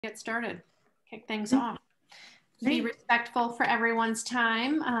Get started, kick things off. Be respectful for everyone's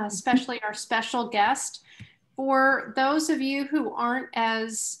time, especially our special guest. For those of you who aren't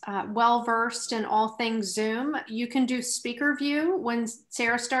as well-versed in all things Zoom, you can do speaker view. When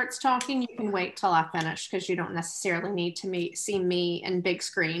Sarah starts talking, you can wait till I finish because you don't necessarily need to see me in big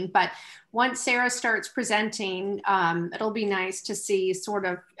screen. But once Sarah starts presenting, it'll be nice to see sort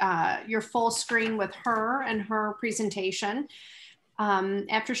of your full screen with her and her presentation.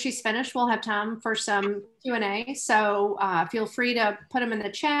 After she's finished, we'll have time for some Q&A. So feel free to put them in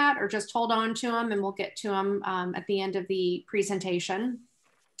the chat or just hold on to them and we'll get to them at the end of the presentation.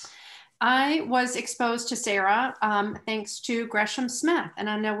 I was exposed to Sarah thanks to Gresham Smith. And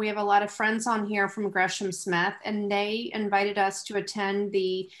I know we have a lot of friends on here from Gresham Smith, and they invited us to attend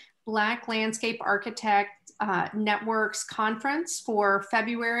the Black Landscape Architect Networks conference for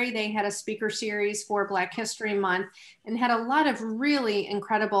February. They had a speaker series for Black History Month and had a lot of really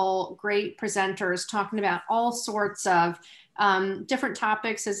incredible, great presenters talking about all sorts of different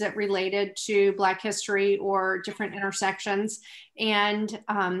topics as it related to Black history or different intersections. And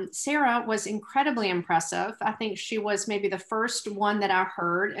Sarah was incredibly impressive. I think she was maybe the first one that I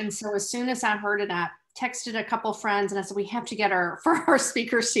heard. And so as soon as I heard it, I texted a couple friends and I said, we have to get her for our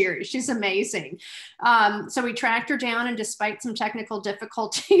speaker series. She's amazing. So we tracked her down, and despite some technical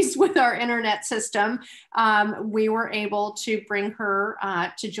difficulties with our internet system, we were able to bring her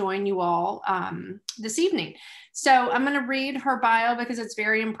to join you all this evening. So I'm going to read her bio because it's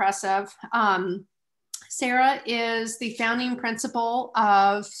very impressive. Sarah is the founding principal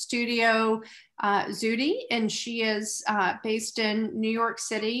of Studio Zewde, and she is based in New York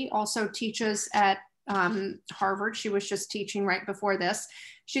City, also teaches at Harvard. She was just teaching right before this.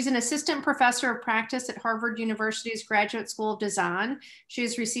 She's an assistant professor of practice at Harvard University's Graduate School of Design. She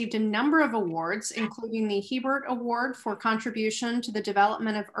has received a number of awards, including the Hebbert Award for contribution to the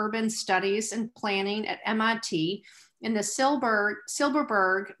development of urban studies and planning at MIT, and the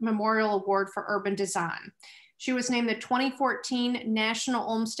Silberburg Memorial Award for urban design. She was named the 2014 National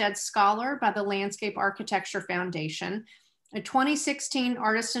Olmsted Scholar by the Landscape Architecture Foundation, a 2016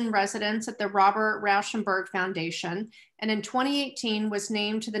 Artist in Residence at the Robert Rauschenberg Foundation, and in 2018 was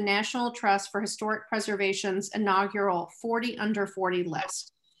named to the National Trust for Historic Preservation's inaugural 40 Under 40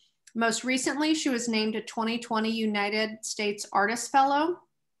 list. Most recently, she was named a 2020 United States Artist Fellow.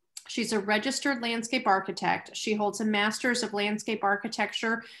 She's a registered landscape architect. She holds a master's of landscape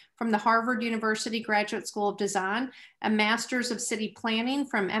architecture from the Harvard University Graduate School of Design, a master's of city planning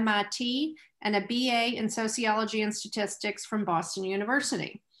from MIT, and a BA in sociology and statistics from Boston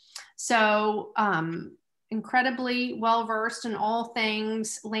University. So incredibly well-versed in all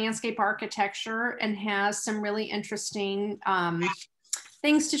things landscape architecture, and has some really interesting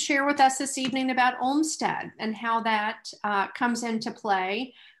things to share with us this evening about Olmsted and how that comes into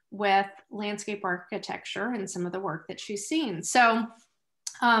play with landscape architecture and some of the work that she's seen. So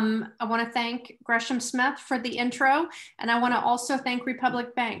I want to thank Gresham Smith for the intro, and I want to also thank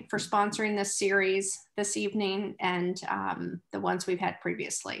Republic Bank for sponsoring this series this evening and the ones we've had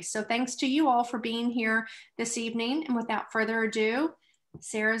previously. So thanks to you all for being here this evening, and without further ado,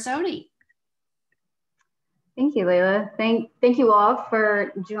 Sara Zewde. Thank you, Layla. Thank you all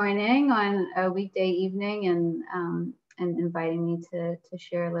for joining on a weekday evening and inviting me to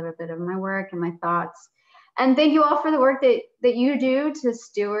share a little bit of my work and my thoughts. And thank you all for the work that you do to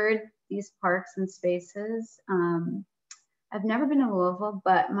steward these parks and spaces. I've never been to Louisville,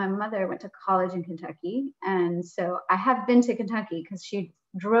 but my mother went to college in Kentucky. And so I have been to Kentucky because she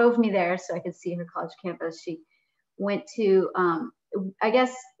drove me there so I could see her college campus. She went to, I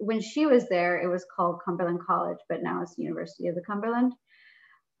guess when she was there, it was called Cumberland College, but now it's the University of the Cumberland.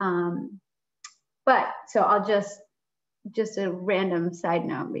 But so I'll just a random side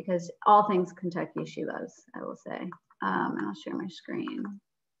note, because all things Kentucky she loves, I will say. And I'll share my screen.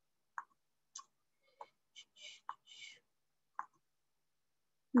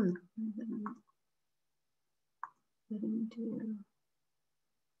 I don't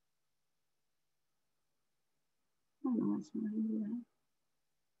know what's going to do that.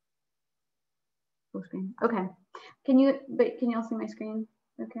 Full screen. Okay. Can you all see my screen?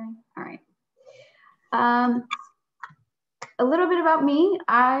 Okay. All right. A little bit about me.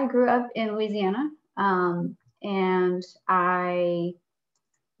 I grew up in Louisiana, and I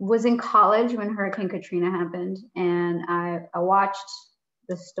was in college when Hurricane Katrina happened, and I watched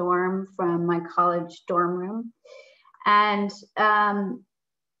the storm from my college dorm room. And it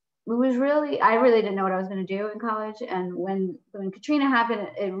was really, I really didn't know what I was going to do in college. And when Katrina happened,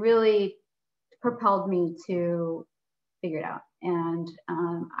 it really propelled me to figure it out. And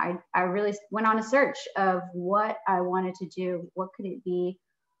I really went on a search of what I wanted to do. What could it be?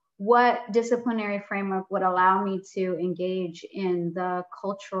 what disciplinary framework would allow me to engage in the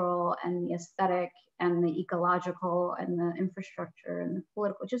cultural and the aesthetic and the ecological and the infrastructure and the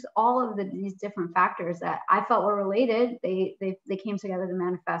political, just all of these different factors that I felt were related. They came together to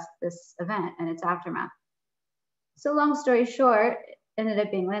manifest this event and its aftermath. So long story short, ended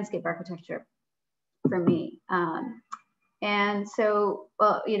up being landscape architecture for me. And so,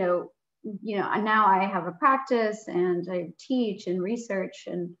 well, now I have a practice and I teach and research,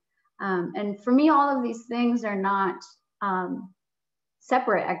 and for me, all of these things are not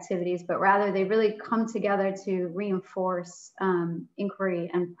separate activities, but rather they really come together to reinforce inquiry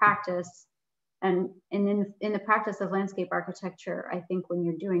and practice. And in the practice of landscape architecture, I think when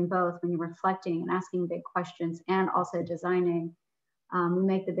you're doing both, when you're reflecting and asking big questions and also designing, we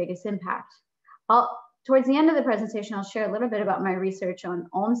make the biggest impact. Towards the end of the presentation, I'll share a little bit about my research on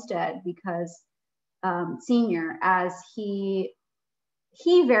Olmsted, because Senior, as he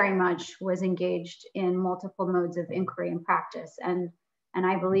very much was engaged in multiple modes of inquiry and practice. And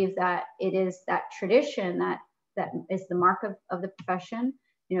I believe that it is that tradition that is the mark of the profession.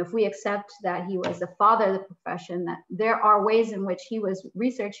 If we accept that he was the father of the profession, that there are ways in which he was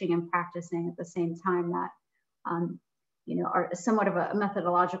researching and practicing at the same time that are somewhat of a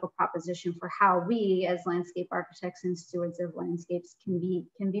methodological proposition for how we as landscape architects and stewards of landscapes can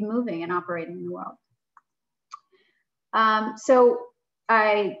be moving and operating in the world. So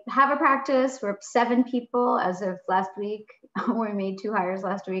I have a practice. We're 7 people as of last week. We made 2 hires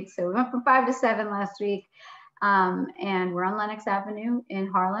last week. So we went from 5 to 7 last week. And we're on Lenox Avenue in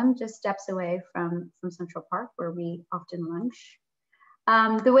Harlem, just steps away from Central Park, where we often lunch.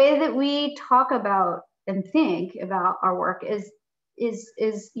 The way that we talk about and think about our work is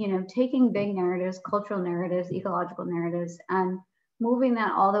taking big narratives, cultural narratives, ecological narratives, and moving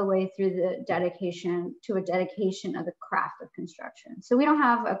that all the way through the dedication of the craft of construction. So we don't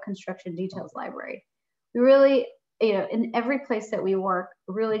have a construction details library. We really, in every place that we work,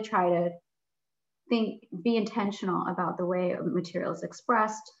 really try to be intentional about the way a material is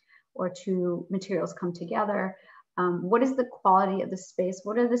expressed or materials come together. What is the quality of the space?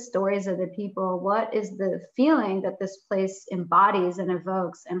 What are the stories of the people? What is the feeling that this place embodies and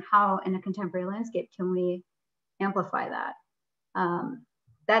evokes? And how, in a contemporary landscape, can we amplify that?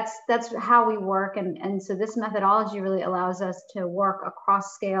 That's how we work. And so this methodology really allows us to work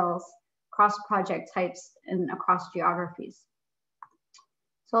across scales, across project types, and across geographies.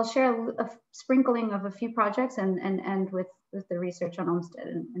 So I'll share a sprinkling of a few projects and end with the research on Olmsted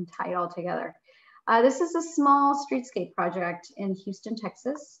and tie it all together. This is a small streetscape project in Houston,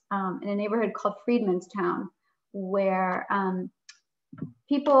 Texas, in a neighborhood called Freedmanstown, where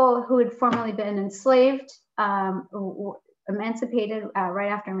people who had formerly been enslaved, emancipated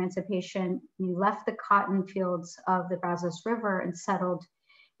right after emancipation, left the cotton fields of the Brazos River and settled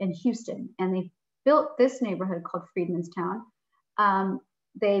in Houston. And they built this neighborhood called Freedmanstown.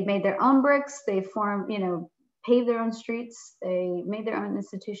 They made their own bricks. They paved their own streets. They made their own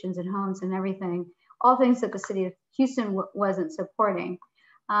institutions and homes and everything, all things that the city of Houston wasn't supporting.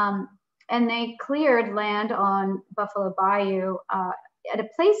 And they cleared land on Buffalo Bayou at a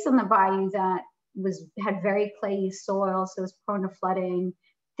place on the bayou that had very clayey soil, so it was prone to flooding,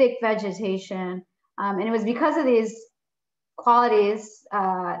 thick vegetation. And it was because of these qualities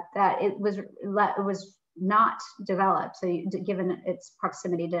that it was not developed, so given its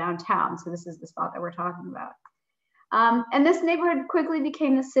proximity to downtown. So this is the spot that we're talking about. And this neighborhood quickly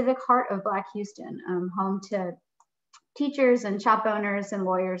became the civic heart of Black Houston, home to teachers and shop owners and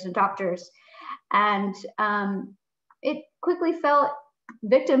lawyers and doctors. And it quickly fell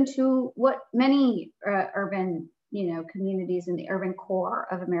victim to what many urban communities in the urban core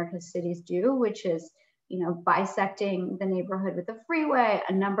of America's cities do, which is bisecting the neighborhood with the freeway,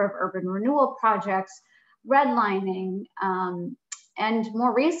 a number of urban renewal projects, redlining, and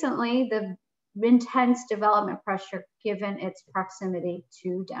more recently, the intense development pressure given its proximity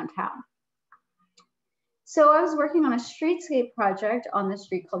to downtown. So I was working on a streetscape project on the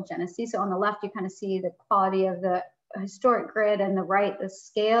street called Genesee. So on the left, you kind of see the quality of the historic grid, and the right, the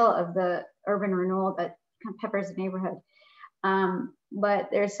scale of the urban renewal that kind of peppers the neighborhood. But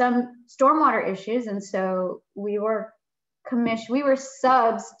there's some stormwater issues, and so we were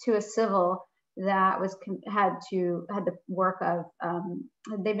subs to a civil that had the work of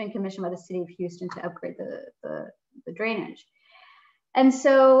they've been commissioned by the city of Houston to upgrade the drainage. And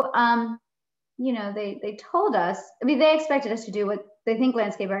so they told us, they expected us to do what they think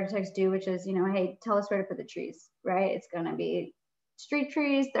landscape architects do, which is hey, tell us where to put the trees, right? It's going to be street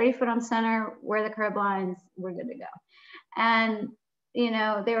trees, 30 foot on center, where the curb lines, we're good to go. And you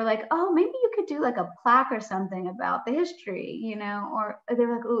know, they were like, oh, maybe you could do like a plaque or something about the history, you know, or they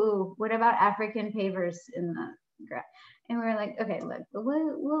were like, ooh, what about African pavers in the grass? And we were like, okay, look,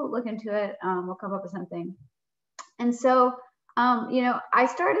 we'll look into it. We'll come up with something. And so, you know, I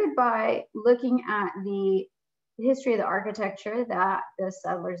started by looking at the history of the architecture that the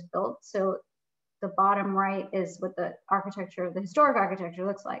settlers built. So the bottom right is what the architecture, the historic architecture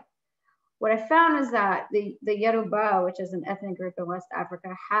looks like. What I found is that the Yoruba, which is an ethnic group in West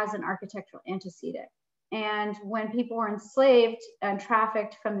Africa, has an architectural antecedent. And when people were enslaved and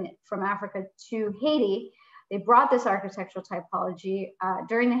trafficked from Africa to Haiti, they brought this architectural typology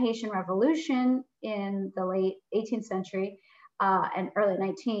during the Haitian Revolution in the late 18th century and early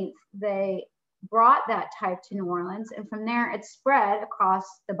 19th. They brought that type to New Orleans, and from there it spread across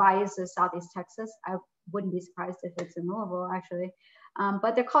the bayous of Southeast Texas. I wouldn't be surprised if it's in Louisville, actually.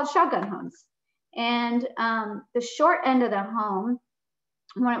 But they're called shotgun homes. And the short end of the home,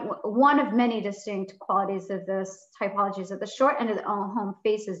 one of many distinct qualities of this typology is that the short end of the home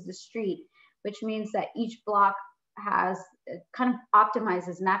faces the street, which means that each block has kind of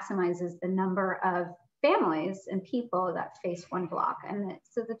optimizes, maximizes the number of families and people that face one block. And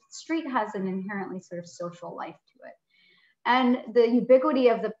so the street has an inherently sort of social life to it. And the ubiquity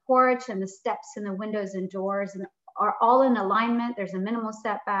of the porch and the steps and the windows and doors are all in alignment. There's a minimal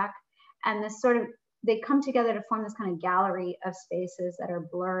setback, and this sort of, they come together to form this kind of gallery of spaces that are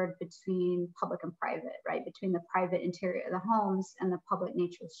blurred between public and private, right? Between the private interior of the homes and the public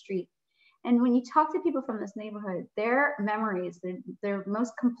nature of the street. And when you talk to people from this neighborhood, their memories, their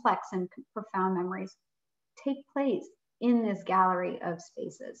most complex and profound memories take place in this gallery of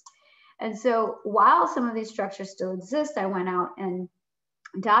spaces. And so while some of these structures still exist, I went out and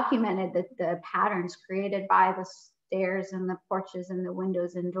documented the patterns created by the stairs and the porches and the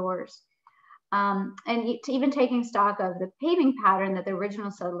windows and doors. And even taking stock of the paving pattern that the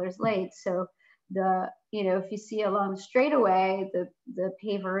original settlers laid. So you know, if you see along the straightaway, the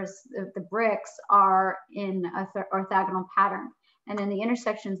pavers, the bricks are in a orthogonal pattern. And in the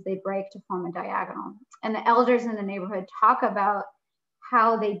intersections, they break to form a diagonal. And the elders in the neighborhood talk about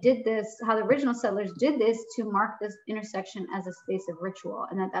how they did this, how the original settlers did this to mark this intersection as a space of ritual,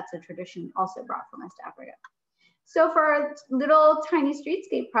 and that's a tradition also brought from West Africa. So for our little tiny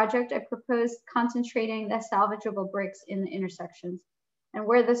streetscape project, I proposed concentrating the salvageable bricks in the intersections. And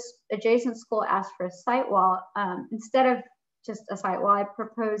where this adjacent school asked for a site wall, instead of just a site wall, I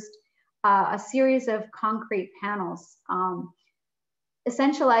proposed a series of concrete panels,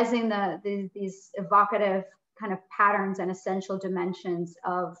 essentializing these evocative kind of patterns and essential dimensions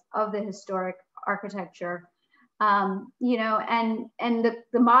of the historic architecture, you know, and the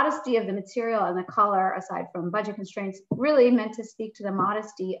modesty of the material and the color, aside from budget constraints, really meant to speak to the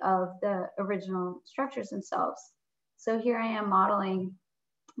modesty of the original structures themselves. So here I am modeling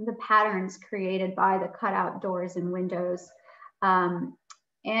the patterns created by the cutout doors and windows.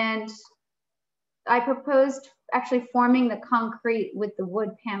 And I proposed actually forming the concrete with the wood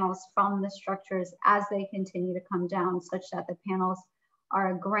panels from the structures as they continue to come down, such that the panels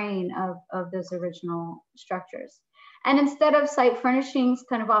are a grain of those original structures. And instead of site furnishings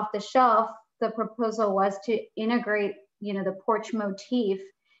kind of off the shelf, the proposal was to integrate, you know, the porch motif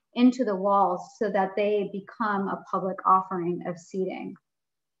into the walls so that they become a public offering of seating.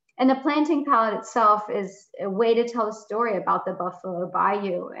 And the planting palette itself is a way to tell a story about the Buffalo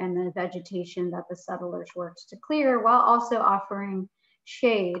Bayou and the vegetation that the settlers worked to clear, while also offering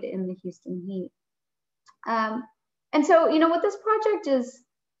shade in the Houston heat. And so, you know, what this project is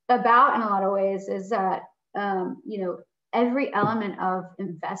about in a lot of ways is that, you know, every element of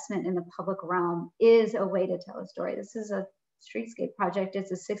investment in the public realm is a way to tell a story. This is a streetscape project.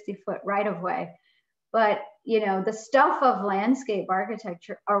 It's a 60-foot right-of-way. But, you know, the stuff of landscape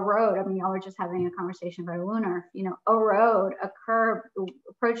architecture, a road, I mean, y'all were just having a conversation about lunar, you know, a road, a curb,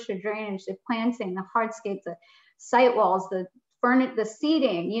 approach to drainage, the planting, the hardscapes, the site walls, the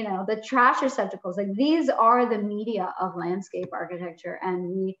seating, you know, the trash receptacles, like these are the media of landscape architecture.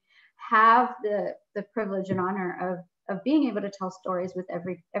 And we have the privilege and honor of being able to tell stories with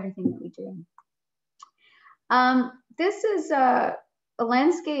everything that we do. This is a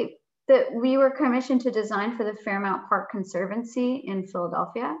landscape that we were commissioned to design for the Fairmount Park Conservancy in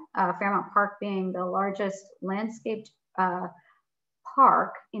Philadelphia, Fairmount Park being the largest landscaped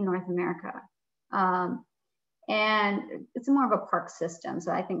park in North America. And it's more of a park system.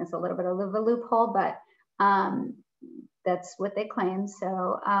 So I think it's a little bit of a loophole, but that's what they claim.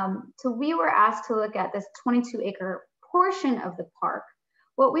 So, so we were asked to look at this 22-acre portion of the park.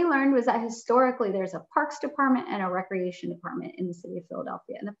 What we learned was that historically there's a parks department and a recreation department in the city of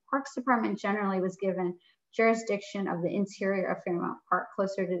Philadelphia. And the parks department generally was given jurisdiction of the interior of Fairmount Park,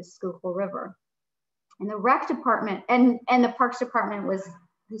 closer to the Schuylkill River. And the rec department, and the parks department was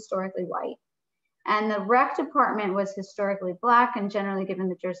historically white. And the rec department was historically black and generally given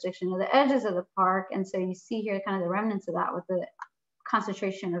the jurisdiction of the edges of the park. And so you see here kind of the remnants of that with the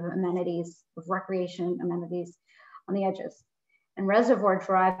concentration of amenities, of recreation amenities on the edges. And Reservoir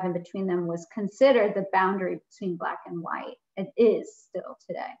Drive in between them was considered the boundary between black and white. It is still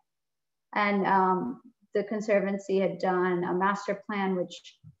today. And the Conservancy had done a master plan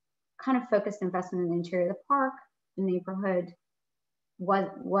which kind of focused investment in the interior of the park. The neighborhood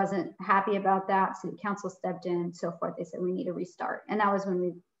wasn't happy about that. City council stepped in, so forth. They said, we need a restart. And that was when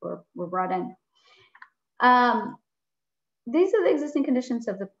we were brought in. These are the existing conditions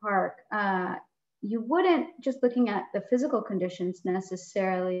of the park. You wouldn't, just looking at the physical conditions,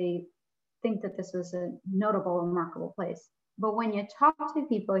 necessarily think that this was a notable, remarkable place. But when you talk to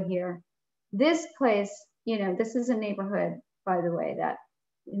people here, this place, you know, this is a neighborhood, by the way, that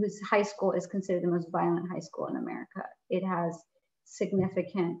whose high school is considered the most violent high school in America. It has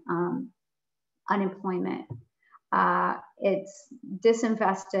significant unemployment. It's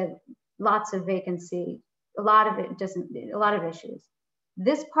disinvested, lots of vacancy, a lot of issues.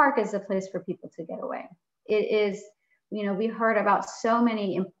 This park is a place for people to get away. It is, you know, we heard about so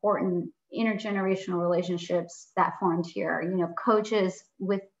many important intergenerational relationships that formed here, you know, coaches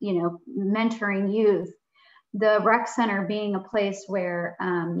with, you know, mentoring youth, the rec center being a place where,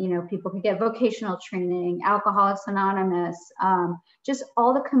 you know, people could get vocational training, Alcoholics Anonymous, just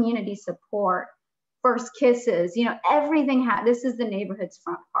all the community support, first kisses, you know, everything. This is the neighborhood's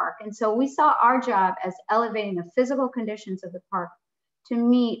front park. And so we saw our job as elevating the physical conditions of the park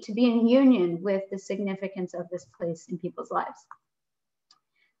to be in union with the significance of this place in people's lives.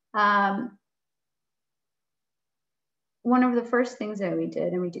 One of the first things that we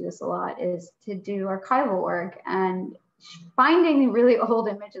did, and we do this a lot, is to do archival work, and finding really old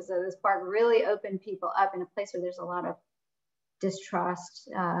images of this park really opened people up in a place where there's a lot of distrust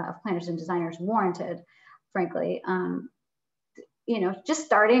of planners and designers warranted, frankly. You know, just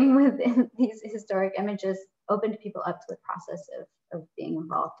starting with these historic images opened people up to the process of being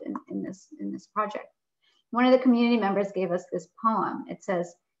involved in this project. One of the community members gave us this poem. It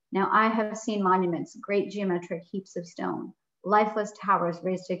says, "Now I have seen monuments, great geometric heaps of stone, lifeless towers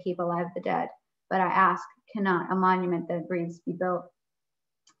raised to keep alive the dead. But I ask, cannot a monument that breathes be built?"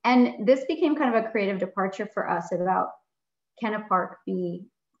 And this became kind of a creative departure for us about, can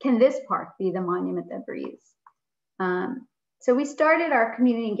this park be the monument that breathes? So we started our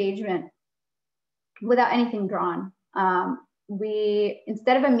community engagement without anything drawn.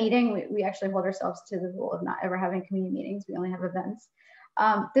 Instead of a meeting, we actually hold ourselves to the rule of not ever having community meetings. We only have events.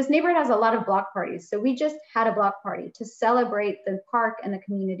 This neighborhood has a lot of block parties. So we just had a block party to celebrate the park and the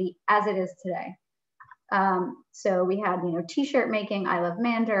community as it is today. So we had, you know, t-shirt making, I love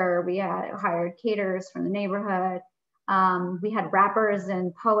Mander. We had hired caterers from the neighborhood. We had rappers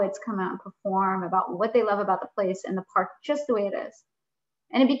and poets come out and perform about what they love about the place and the park just the way it is.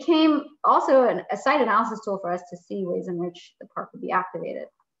 And it became also a site analysis tool for us to see ways in which the park would be activated.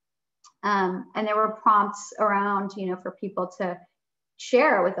 And there were prompts around, you know, for people to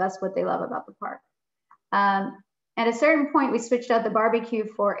share with us what they love about the park. At a certain point, we switched out the barbecue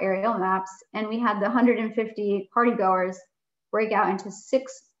for aerial maps, and we had the 150 party goers break out into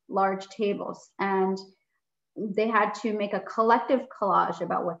 6 large tables. And they had to make a collective collage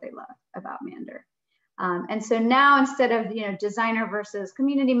about what they love about Mander. And so now, instead of, you know, designer versus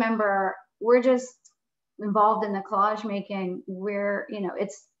community member, we're just involved in the collage making. We're, you know,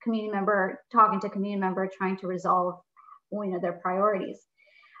 it's community member talking to community member, trying to resolve, you know, their priorities.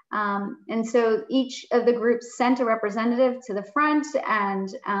 And so each of the groups sent a representative to the front and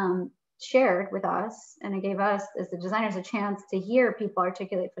shared with us, and it gave us as the designers a chance to hear people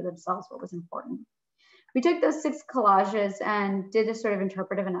articulate for themselves what was important. We took those 6 collages and did a sort of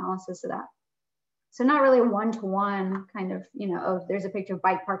interpretive analysis of that. So not really a one-to-one kind of, you know, oh, there's a picture of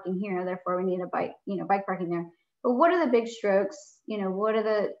bike parking here, therefore we need a bike, you know, bike parking there. But what are the big strokes? You know, what are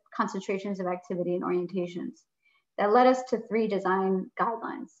the concentrations of activity and orientations that led us to 3 design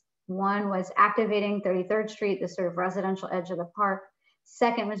guidelines? One was activating 33rd Street, the sort of residential edge of the park.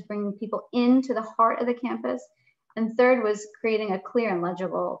 Second was bringing people into the heart of the campus. And third was creating a clear and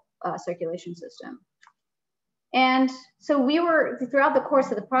legible circulation system. And so we were, throughout the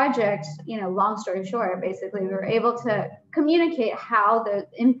course of the project, you know, long story short, basically, we were able to communicate how the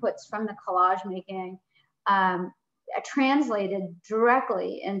inputs from the collage making translated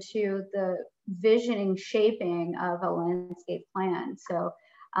directly into the visioning, shaping of a landscape plan. So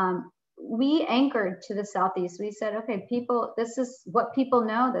we anchored to the Southeast. We said, okay, people, this is what people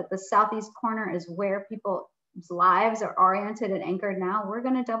know, that the Southeast corner is where people's lives are oriented and anchored now. We're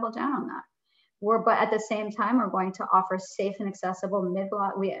going to double down on that. But at the same time, we're going to offer safe and accessible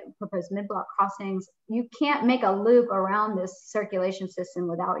mid-block. We propose mid-block crossings. You can't make a loop around this circulation system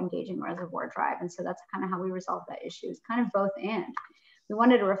without engaging Reservoir Drive. And so that's kind of how we resolve that issue. It's kind of both and. We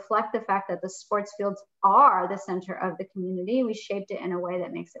wanted to reflect the fact that the sports fields are the center of the community. We shaped it in a way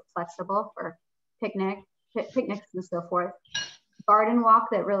that makes it flexible for picnics and so forth. Garden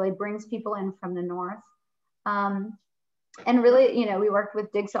walk that really brings people in from the north. And really, you know, we worked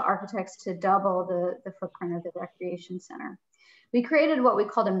with Digsell Architects to double the footprint of the recreation center. We created what we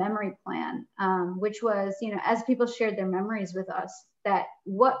called a memory plan, which was, you know, as people shared their memories with us, that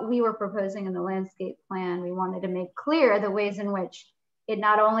what we were proposing in the landscape plan, we wanted to make clear the ways in which it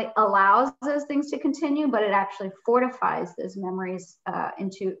not only allows those things to continue, but it actually fortifies those memories in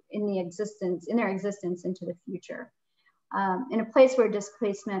their existence into the future. In a place where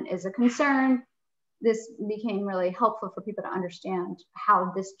displacement is a concern, this became really helpful for people to understand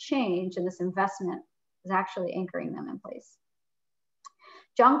how this change and this investment is actually anchoring them in place.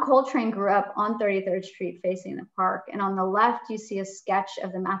 John Coltrane grew up on 33rd Street facing the park. And on the left, you see a sketch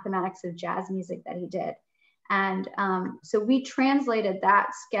of the mathematics of jazz music that he did. And so we translated that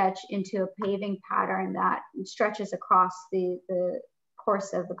sketch into a paving pattern that stretches across the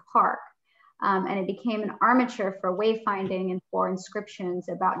course of the park. And it became an armature for wayfinding and for inscriptions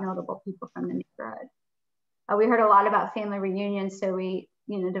about notable people from the neighborhood. We heard a lot about family reunions, so we,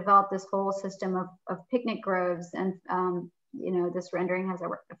 you know, developed this whole system of picnic groves. And you know, this rendering has a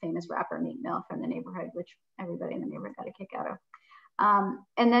famous rapper, Meek Mill, from the neighborhood, which everybody in the neighborhood got a kick out of.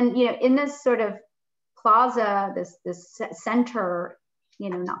 And then, you know, in this sort of plaza, this center, you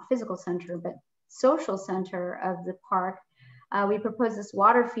know, not physical center, but social center of the park, we proposed this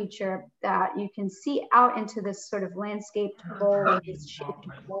water feature that you can see out into this sort of landscaped bowl, this shaped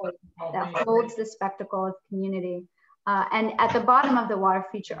bowl that holds the spectacle of community. And at the bottom of the water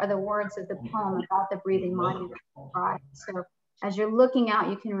feature are the words of the poem about the breathing monument. So as you're looking out,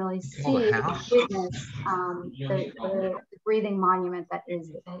 you can really see, witness the breathing monument that is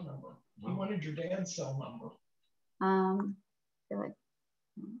the phone number. We wanted your dad's cell number. Okay.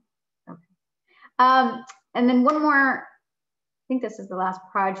 And then one more. I think this is the last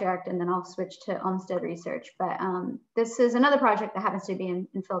project, and then I'll switch to Olmsted research. But this is another project that happens to be in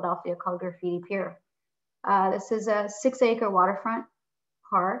Philadelphia called Graffiti Pier. This is a 6-acre waterfront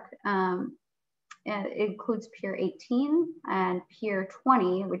park. And it includes Pier 18 and Pier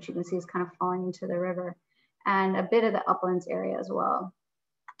 20, which you can see is kind of falling into the river, and a bit of the uplands area as well.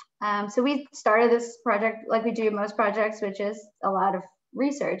 So we started this project like we do most projects, which is a lot of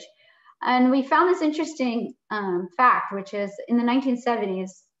research. And we found this interesting fact, which is in the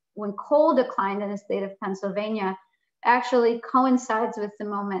 1970s, when coal declined in the state of Pennsylvania, actually coincides with the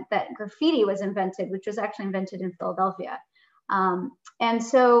moment that graffiti was invented, which was actually invented in Philadelphia. And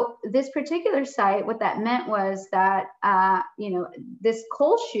so this particular site, what that meant was that, you know, this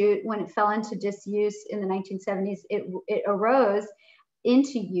coal chute, when it fell into disuse in the 1970s, it arose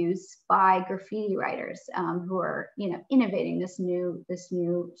into use by graffiti writers who are, you know, innovating this new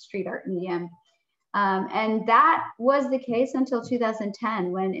street art medium. And that was the case until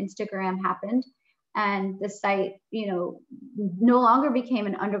 2010, when Instagram happened, and the site, you know, no longer became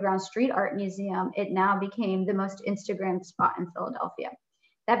an underground street art museum. It now became the most Instagrammed spot in Philadelphia.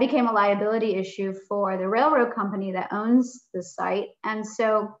 That became a liability issue for the railroad company that owns the site. And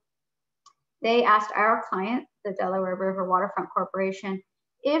so they asked our client, the Delaware River Waterfront Corporation,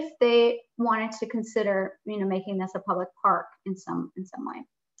 if they wanted to consider, you know, making this a public park in some way.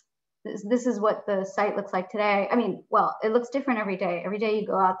 This is what the site looks like today. I mean, well, it looks different every day. Every day you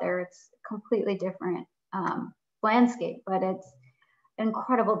go out there, it's a completely different landscape, but it's an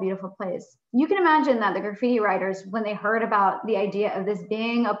incredible, beautiful place. You can imagine that the graffiti writers, when they heard about the idea of this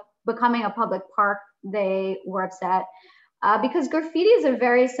becoming a public park, they were upset. Because graffiti is a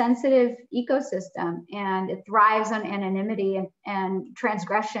very sensitive ecosystem, and it thrives on anonymity and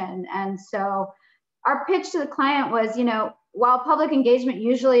transgression. And so our pitch to the client was, you know, while public engagement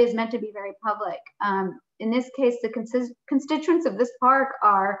usually is meant to be very public, in this case, the constituents of this park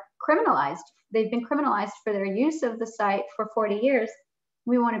are criminalized. They've been criminalized for their use of the site for 40 years.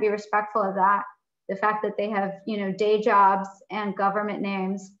 We want to be respectful of that. The fact that they have, you know, day jobs and government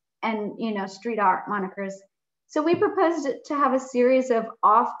names and, you know, street art monikers. So we proposed to have a series of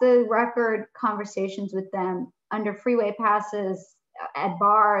off-the-record conversations with them under freeway passes, at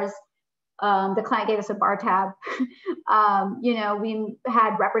bars, The client gave us a bar tab. You know, we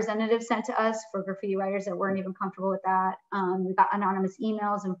had representatives sent to us for graffiti writers that weren't even comfortable with that. We got anonymous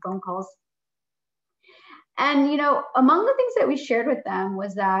emails and phone calls. And, you know, among the things that we shared with them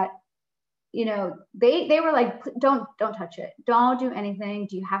was that, you know, they were like, don't touch it. Don't do anything.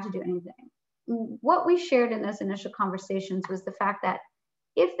 Do you have to do anything? What we shared in those initial conversations was the fact that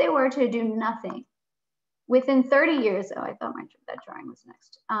if they were to do nothing, within 30 years, oh, I thought that drawing was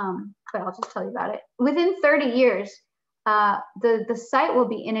next, but I'll just tell you about it. Within 30 years, the site will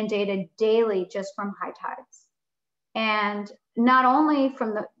be inundated daily just from high tides. And not only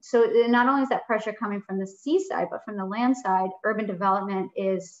not only is that pressure coming from the seaside, but from the land side, urban development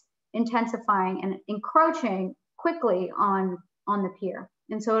is intensifying and encroaching quickly on the pier.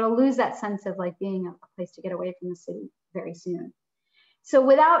 And so it'll lose that sense of like being a place to get away from the city very soon. So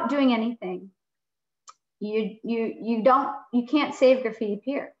without doing anything, you can't save Graffiti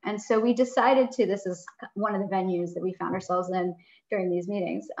Pier. And so we decided to, this is one of the venues that we found ourselves in during these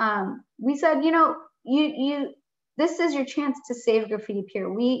meetings. We said, you know, this is your chance to save Graffiti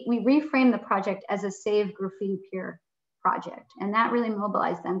Pier. We reframed the project as a Save Graffiti Pier project, and that really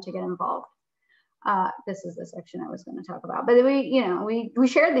mobilized them to get involved. This is the section I was going to talk about, but we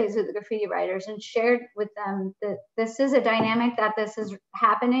shared these with the graffiti writers and shared with them that this is a dynamic, that this is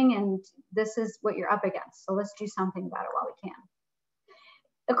happening, and this is what you're up against. So let's do something about it while we can.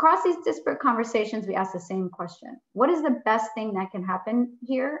 Across these disparate conversations, we asked the same question: what is the best thing that can happen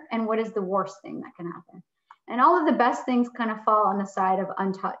here, and what is the worst thing that can happen? And all of the best things kind of fall on the side of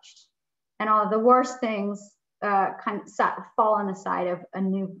untouched, and all of the worst things kind of fall on the side of a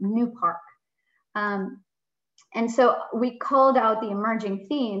new park. And so we called out the emerging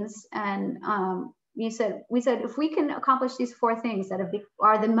themes, and we said if we can accomplish these four things that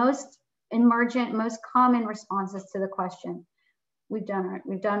are the most emergent, most common responses to the question, we've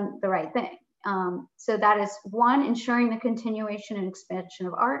done the right thing. So that is one, ensuring the continuation and expansion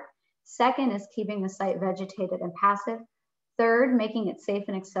of art. Second is keeping the site vegetated and passive. Third, making it safe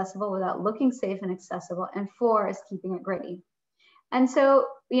and accessible without looking safe and accessible. And four is keeping it gritty. And so,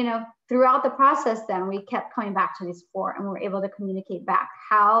 you know, throughout the process, then we kept coming back to these four, and we were able to communicate back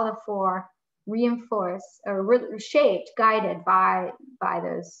how the four reinforce or shaped, guided by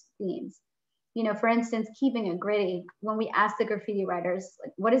those themes. You know, for instance, keeping it gritty. When we asked the graffiti writers,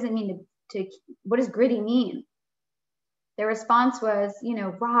 like, what does it mean what does gritty mean? Their response was, you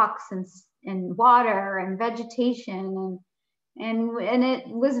know, rocks and water and vegetation, and it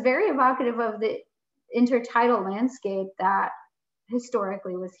was very evocative of the intertidal landscape that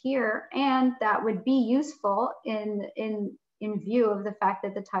historically was here, and that would be useful in view of the fact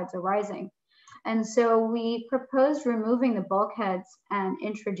that the tides are rising. And so we proposed removing the bulkheads and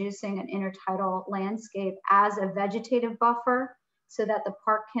introducing an intertidal landscape as a vegetative buffer so that the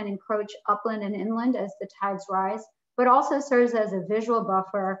park can encroach upland and inland as the tides rise, but also serves as a visual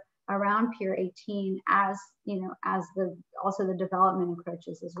buffer around Pier 18 as, you know, as also the development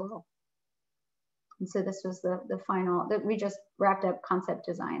encroaches as well. And so this was the final, that we just wrapped up concept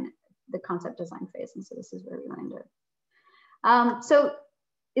design, the concept design phase. And so this is where we landed. So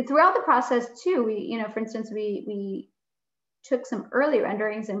throughout the process too, we, you know, for instance, we took some early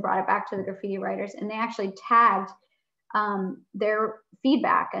renderings and brought it back to the graffiti writers, and they actually tagged their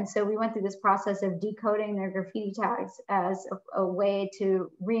feedback. And so we went through this process of decoding their graffiti tags as a way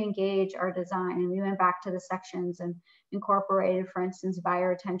to re-engage our design. And we went back to the sections and incorporated, for instance,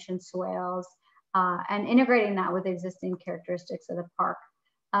 bioretention swales, and integrating that with existing characteristics of the park.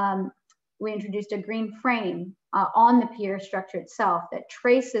 We introduced a green frame on the pier structure itself that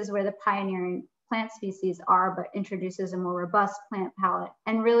traces where the pioneering plant species are, but introduces a more robust plant palette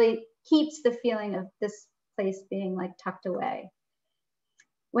and really keeps the feeling of this place being like tucked away.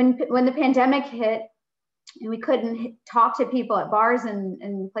 When the pandemic hit and we couldn't talk to people at bars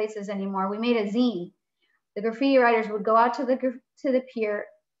and places anymore, we made a zine. The graffiti writers would go out to the pier,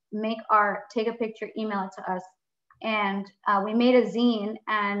 make art, take a picture, email it to us. And we made a zine,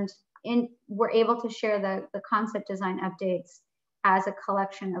 and we're able to share the concept design updates as a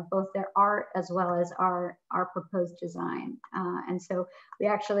collection of both their art as well as our proposed design. And so we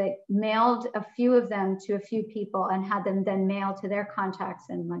actually mailed a few of them to a few people and had them then mail to their contacts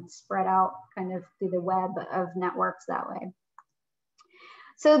and like spread out kind of through the web of networks that way.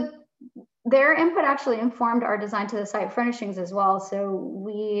 So their input actually informed our design to the site furnishings as well. So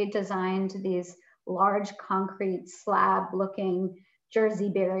we designed these large concrete slab looking, Jersey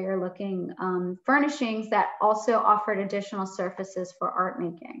barrier looking furnishings that also offered additional surfaces for art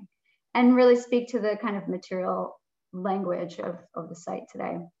making and really speak to the kind of material language of the site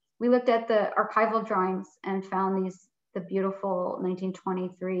today. We looked at the archival drawings and found the beautiful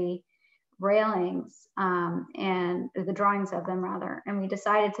 1923 railings and the drawings of them rather, and we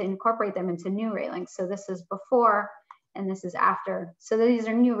decided to incorporate them into new railings. So this is before and this is after. So these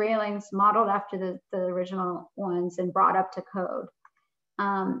are new railings modeled after the original ones and brought up to code.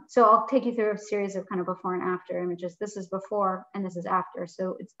 So I'll take you through a series of kind of before and after images. This is before and this is after.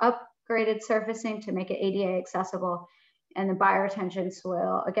 So it's upgraded surfacing to make it ADA accessible, and the bioretention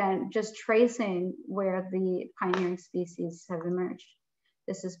soil, again, just tracing where the pioneering species have emerged.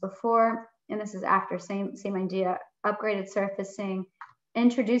 This is before and this is after, same idea, upgraded surfacing,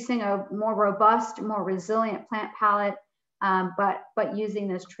 introducing a more robust, more resilient plant palette, but using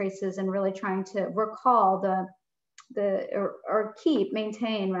those traces and really trying to recall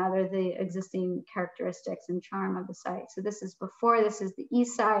maintain rather the existing characteristics and charm of the site. So this is before, this is the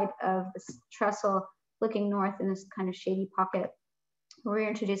east side of the trestle looking north in this kind of shady pocket. We're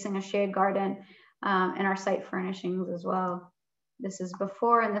introducing a shade garden and our site furnishings as well. This is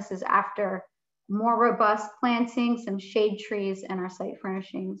before and this is after, more robust planting, some shade trees and our site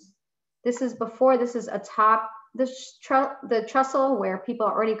furnishings. This is before, this is atop the trestle where people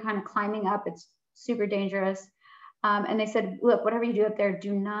are already kind of climbing up. It's super dangerous. And they said, look, whatever you do up there,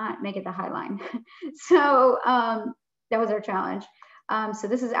 do not make it the high line. So that was our challenge. So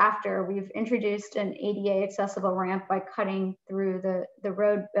this is after. We've introduced an ADA accessible ramp by cutting through the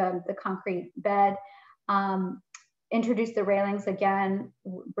road, the concrete bed, introduced the railings again,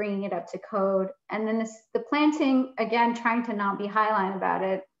 bringing it up to code. And then the planting, again, trying to not be highline about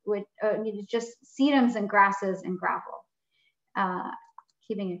it, with just sedums and grasses and gravel,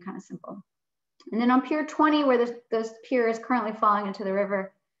 keeping it kind of simple. And then on Pier 20, where this pier is currently falling into the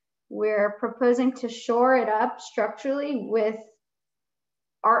river, we're proposing to shore it up structurally with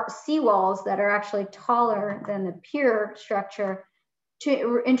seawalls that are actually taller than the pier structure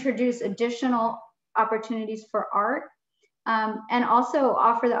to introduce additional opportunities for art and also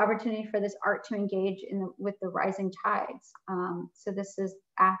offer the opportunity for this art to engage with the rising tides. So this is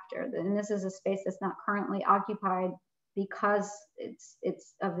after, and this is a space that's not currently occupied because it's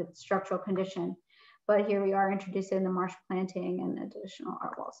of its structural condition. But here we are introducing the marsh planting and additional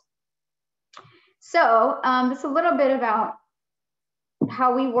art walls. So it's a little bit about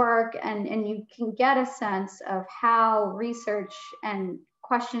how we work, and you can get a sense of how research and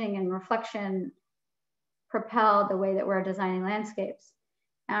questioning and reflection propel the way that we're designing landscapes.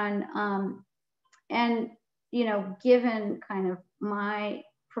 And you know, given kind of my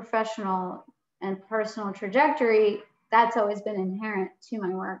professional and personal trajectory, that's always been inherent to my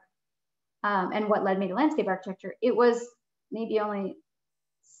work. And what led me to landscape architecture. It was maybe only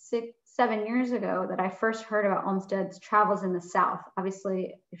 6-7 years ago that I first heard about Olmsted's travels in the South.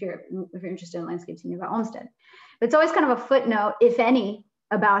 Obviously, if you're interested in landscapes, you know about Olmsted. But it's always kind of a footnote, if any,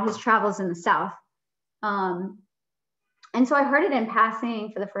 about his travels in the South. And so I heard it in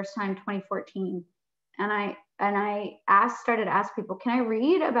passing for the first time, 2014. And I started to ask people, can I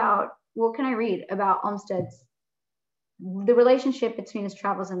read about Olmsted's, the relationship between his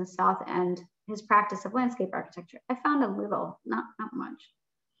travels in the South and his practice of landscape architecture? I found a little, not much.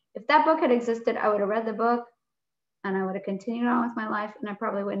 If that book had existed, I would have read the book and I would have continued on with my life, and I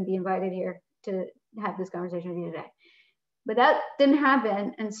probably wouldn't be invited here to have this conversation with you today. But that didn't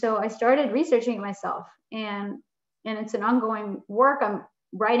happen. And so I started researching it myself, and it's an ongoing work. I'm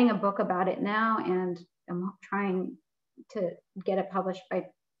writing a book about it now, and I'm trying to get it published by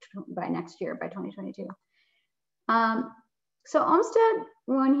next year, by 2022. So Olmsted,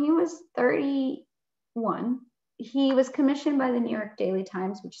 when he was 31, he was commissioned by the New York Daily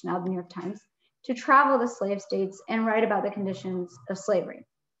Times, which is now the New York Times, to travel the slave states and write about the conditions of slavery.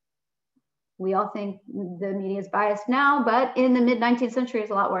 We all think the media is biased now, but in the mid-19th century, it's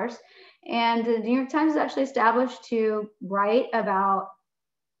a lot worse. And the New York Times is actually established to write about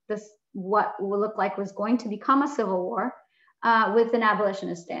this, what will look like was going to become a civil war with an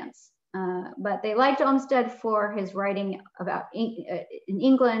abolitionist stance. But they liked Olmsted for his writing about in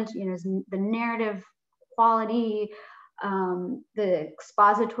England, you know, the narrative quality, the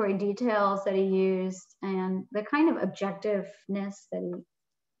expository details that he used, and the kind of objectiveness that he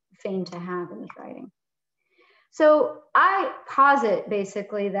feigned to have in his writing. So I posit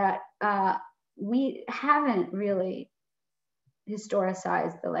basically that we haven't really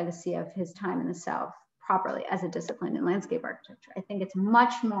historicized the legacy of his time in the South properly as a discipline in landscape architecture. I think it's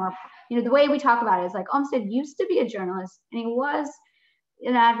much more, you know, the way we talk about it is like Olmsted used to be a journalist, and he was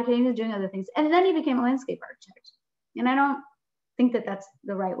an advocate, he was doing other things, and then he became a landscape architect. And I don't think that that's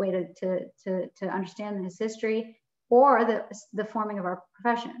the right way to understand his history or the forming of our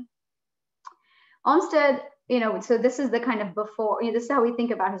profession. Olmsted, you know, so this is the kind of before, you know, this is how we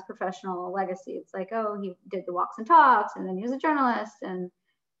think about his professional legacy. It's like, oh, he did the walks and talks, and then he was a journalist, and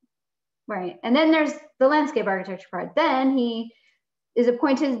Right. And then there's the landscape architecture part. Then he is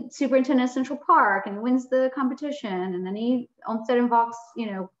appointed superintendent of Central Park and wins the competition. And then Olmsted and Vaux,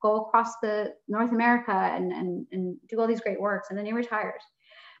 go across the North America and do all these great works. And then he retires.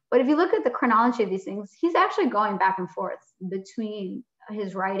 But if you look at the chronology of these things, he's actually going back and forth between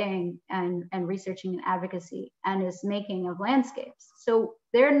his writing and researching and advocacy and his making of landscapes. So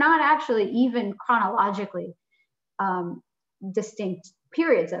they're not actually even chronologically distinct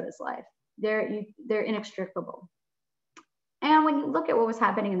periods of his life. They're inextricable. And when you look at what was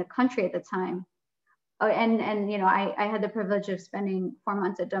happening in the country at the time, I had the privilege of spending 4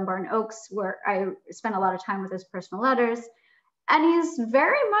 months at Dunbar and Oaks, where I spent a lot of time with his personal letters, and he's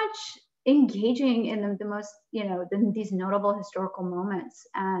very much engaging in the most, these notable historical moments,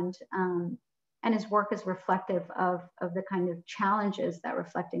 and his work is reflective of the kind of challenges that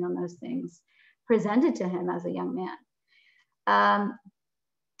reflecting on those things presented to him as a young man.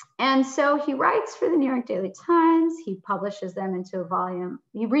 And so he writes for the New York Daily Times. He publishes them into a volume.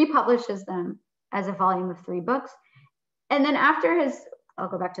 He republishes them as a volume of 3 books. And then after I'll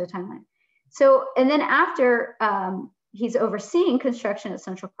go back to the timeline. So, and then after he's overseeing construction at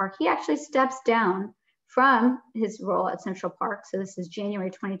Central Park, he actually steps down from his role at Central Park. So this is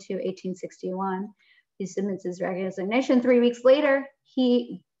January 22, 1861. He submits his resignation. 3 weeks later,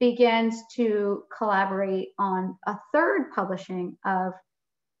 he begins to collaborate on a 3rd publishing of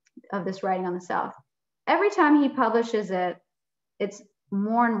this writing on the South. Every time he publishes it, it's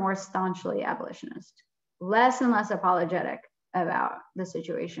more and more staunchly abolitionist, less and less apologetic about the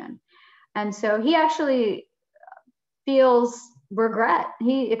situation. And so he actually feels regret.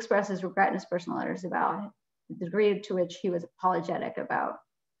 He expresses regret in his personal letters about the degree to which he was apologetic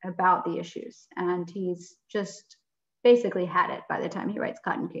about the issues. And he's just basically had it by the time he writes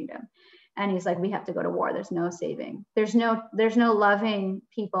Cotton Kingdom. And he's like, we have to go to war. There's no saving. There's no loving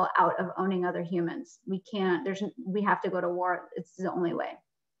people out of owning other humans. We have to go to war. It's the only way.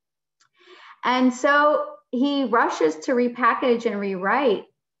 And so he rushes to repackage and rewrite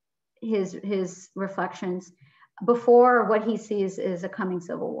his reflections before what he sees is a coming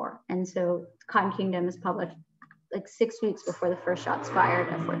civil war. And so Cotton Kingdom is published like 6 weeks before the first shots fired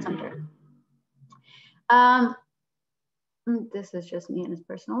at Fort Sumter. This is just me and his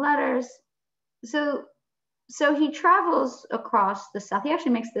personal letters. So he travels across the South. He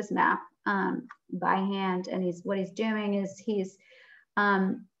actually makes this map by hand, and what he's doing is he's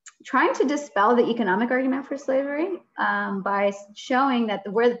trying to dispel the economic argument for slavery by showing that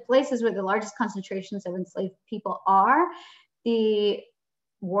the places where the largest concentrations of enslaved people are, the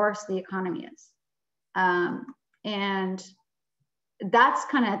worse the economy is. And that's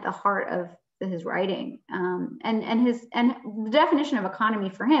kind of at the heart of his writing. And the definition of economy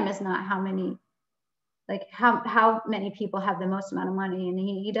for him is not how many people have the most amount of money. And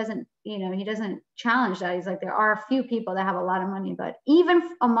he doesn't challenge that. He's like, there are a few people that have a lot of money, but even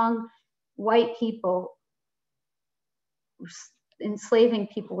among white people, enslaving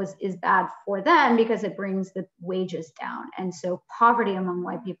people is bad for them because it brings the wages down. And so poverty among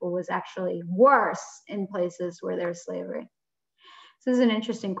white people was actually worse in places where there's slavery. So this is an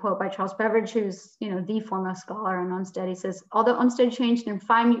interesting quote by Charles Beveridge, who's the foremost scholar on Olmsted. He says, although Olmsted changed in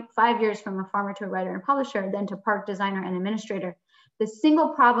five years from a farmer to a writer and publisher, then to park designer and administrator, the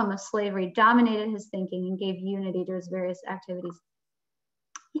single problem of slavery dominated his thinking and gave unity to his various activities.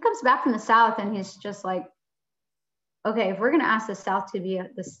 He comes back from the South and he's just like, okay, if we're going to ask the South to be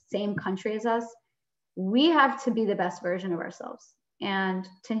the same country as us, we have to be the best version of ourselves. And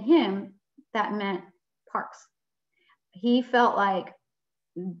to him, that meant parks. He felt like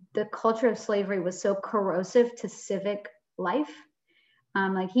the culture of slavery was so corrosive to civic life.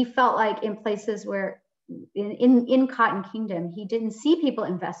 Like he felt like in places where in Cotton Kingdom, he didn't see people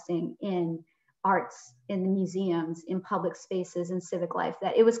investing in arts, in the museums, in public spaces, in civic life,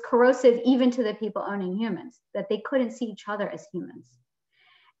 that it was corrosive even to the people owning humans, that they couldn't see each other as humans.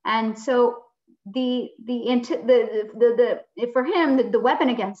 And so for him, the weapon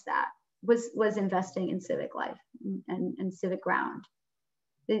against that was investing in civic life and civic ground.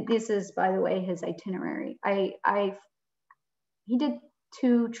 This is, by the way, his itinerary. He did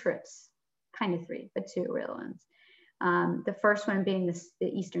 2 trips, kind of 3, but 2 real ones. The first one being the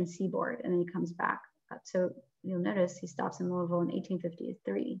Eastern Seaboard, and then he comes back. So you'll notice he stops in Louisville in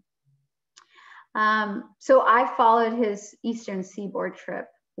 1853. So I followed his Eastern Seaboard trip,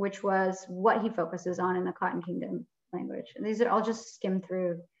 which was what he focuses on in the Cotton Kingdom language. And these are, I'll just skim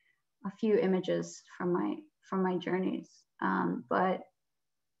through a few images from my journeys, but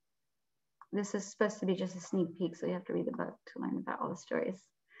this is supposed to be just a sneak peek, so you have to read the book to learn about all the stories.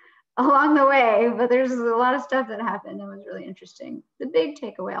 along the way, but there's a lot of stuff that happened that was really interesting. The big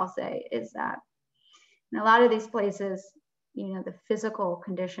takeaway I'll say is that in a lot of these places, you know, the physical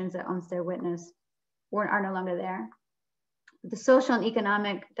conditions that Olmsted witnessed are no longer there. The social and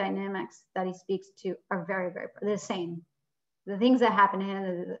economic dynamics that he speaks to are very, very the same. The things that happen to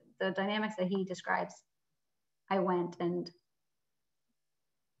him, the dynamics that he describes, I went and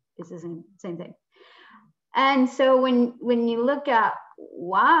it's the same thing. And so when you look at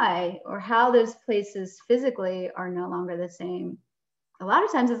why or how those places physically are no longer the same, a lot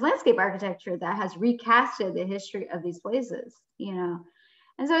of times it's landscape architecture that has recasted the history of these places, you know.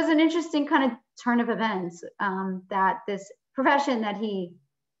 And so it's an interesting kind of turn of events that this profession that he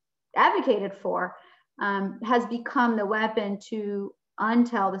advocated for has become the weapon to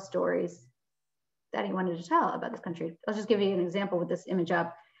untell the stories that he wanted to tell about this country. I'll just give you an example with this image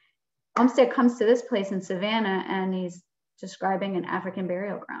up. Olmsted comes to this place in Savannah and he's describing an African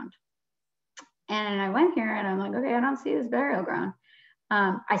burial ground. And I went here and I'm like, okay, I don't see this burial ground.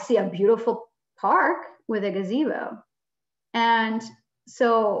 I see a beautiful park with a gazebo. And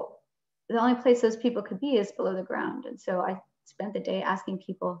so the only place those people could be is below the ground. And so I spent the day asking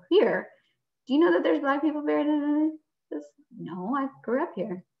people here, do you know that there's Black people buried in this? No, I grew up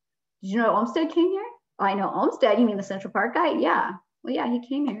here. Did you know Olmsted came here? Oh, I know Olmsted, you mean the Central Park guy? Yeah. Well, yeah, he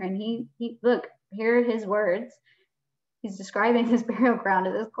came here and he look, here are his words. He's describing his burial ground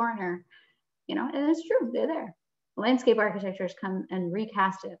at this corner, you know, and it's true, they're there. Landscape architectures come and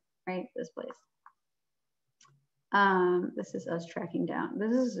recast it, right? This place. This is us tracking down.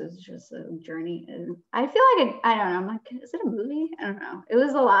 This is just a journey. And I feel like I don't know. I'm like, is it a movie? I don't know. It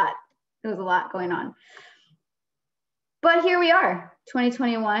was a lot. It was a lot going on. But here we are,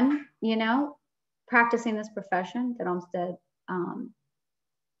 2021. You know, practicing this profession that Olmsted,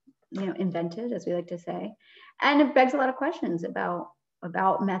 you know, invented, as we like to say, and it begs a lot of questions about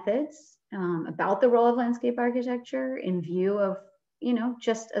methods, about the role of landscape architecture in view of, you know,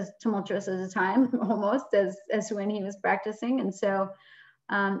 just as tumultuous as a time almost as when he was practicing. And so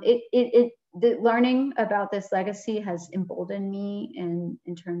the learning about this legacy has emboldened me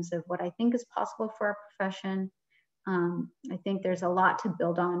in terms of what I think is possible for our profession. I think there's a lot to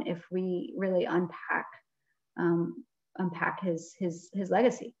build on if we really unpack his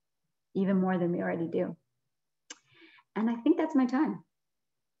legacy, even more than we already do. And I think that's my time.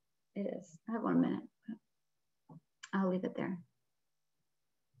 It is. I have 1 minute. I'll leave it there.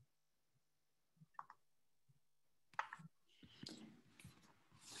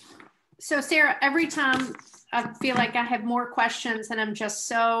 So Sarah, every time I feel like I have more questions and I'm just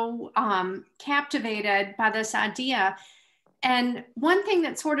so captivated by this idea. And one thing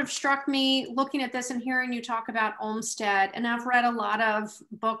that sort of struck me looking at this and hearing you talk about Olmsted, and I've read a lot of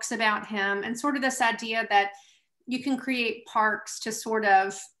books about him, and sort of this idea that you can create parks to sort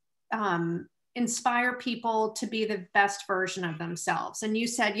of inspire people to be the best version of themselves. And you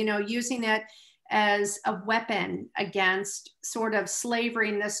said, you know, using it as a weapon against sort of slavery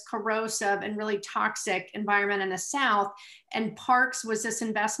in this corrosive and really toxic environment in the South, and parks was this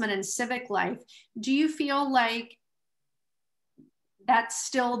investment in civic life. Do you feel like that's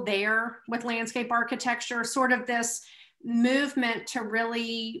still there with landscape architecture, sort of this movement to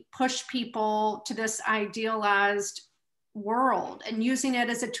really push people to this idealized world and using it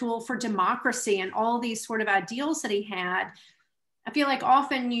as a tool for democracy and all these sort of ideals that he had? I feel like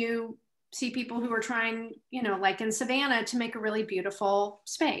often you see people who are trying, you know, like in Savannah, to make a really beautiful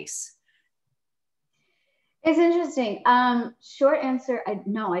space. It's interesting. Short answer,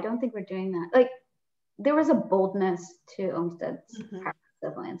 no, I don't think we're doing that. Like, there was a boldness to Olmsted's practice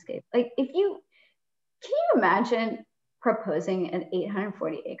of landscape. Like, can you imagine proposing an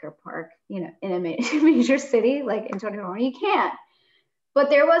 840-acre park, you know, in a major city like in 2021? You can't. But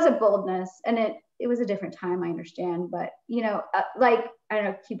there was a boldness, and it was a different time, I understand. But, you know, like, I don't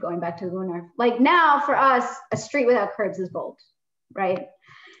know, keep going back to the lunar. Like, now for us, a street without curbs is bold, right?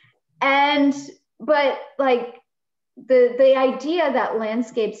 But like the idea that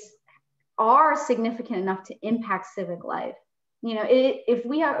landscapes are significant enough to impact civic life, you know, if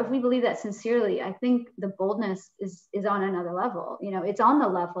we believe that sincerely, I think the boldness is on another level. You know, it's on the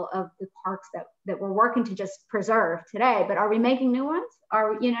level of the parks that we're working to just preserve today. But are we making new ones?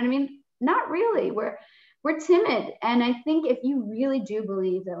 You know what I mean? Not really. We're timid. And I think if you really do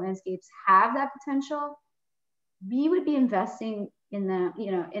believe that landscapes have that potential, we would be investing in them,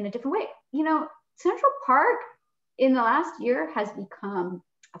 you know, in a different way. You know, Central Park in the last year has become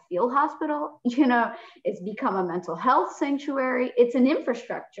a field hospital, you know, it's become a mental health sanctuary. It's an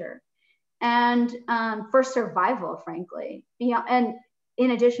infrastructure, and for survival, frankly, and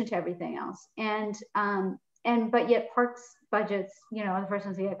in addition to everything else. And but yet parks budgets, you know, are the first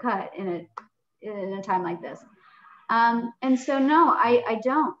ones to get cut in a time like this. And so no, I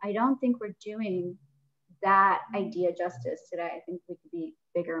don't think we're doing that idea justice today. I think we could be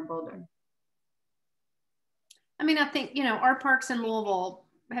bigger and bolder. I mean, I think, you know, our parks in Louisville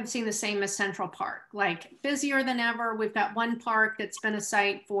have seen the same as Central Park, like busier than ever. We've got one park that's been a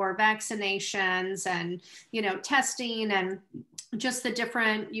site for vaccinations and, you know, testing and just the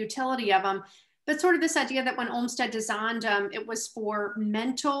different utility of them. But sort of this idea that when Olmsted designed them, it was for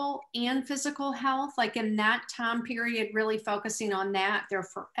mental and physical health, like in that time period, really focusing on that. They're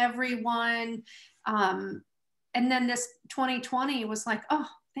for everyone. And then this 2020 was like, oh,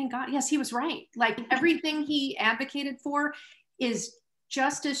 thank God. Yes, he was right. Like everything he advocated for is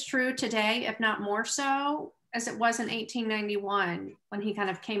just as true today, if not more so, as it was in 1891 when he kind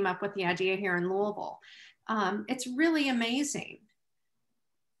of came up with the idea here in Louisville. It's really amazing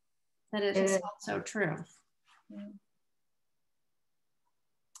that it is also true.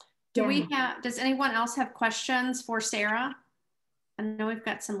 Does anyone else have questions for Sara? I know we've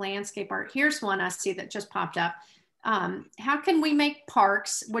got some landscape art. Here's one I see that just popped up. How can we make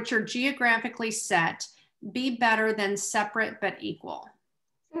parks, which are geographically set, be better than separate but equal?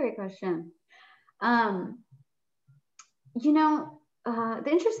 Great question. You know, the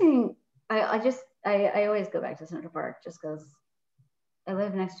interesting, I always go back to Central Park just because I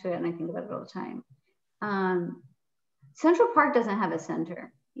live next to it and I think about it all the time. Central Park doesn't have a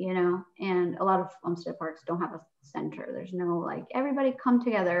center, you know, and a lot of Olmsted parks don't have a center. There's no like, everybody come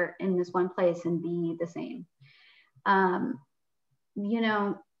together in this one place and be the same. You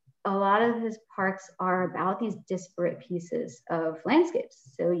know, a lot of his parks are about these disparate pieces of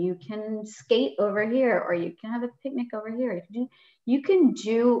landscapes. So you can skate over here, or you can have a picnic over here. You can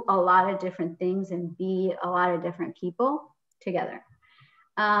do a lot of different things and be a lot of different people together.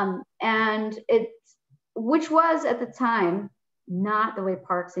 And which was at the time, not the way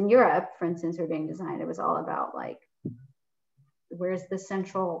parks in Europe, for instance, were being designed. It was all about like, where's the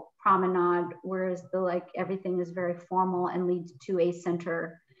central promenade? Where's the, like, everything is very formal and leads to a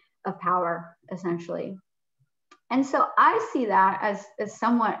center of power, essentially. And so I see that as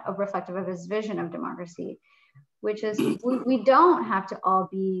somewhat reflective of his vision of democracy, which is we don't have to all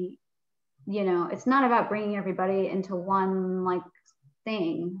be, you know, it's not about bringing everybody into one like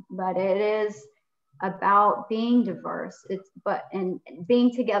thing, but it is about being diverse. And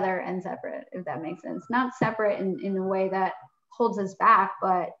being together and separate, if that makes sense. Not separate in a way that holds us back,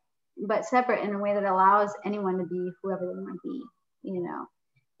 but separate in a way that allows anyone to be whoever they want to be, you know,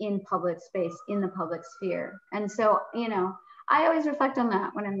 in public space, in the public sphere. And so, you know, I always reflect on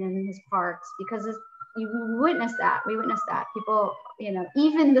that when I'm in his parks, because we witness that. People, you know,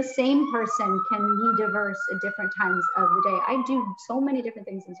 even the same person can be diverse at different times of the day. I do so many different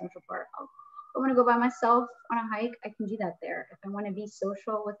things in Central Park. If I want to go by myself on a hike, I can do that there. If I want to be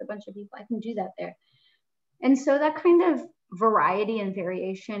social with a bunch of people, I can do that there. And so that kind of variety and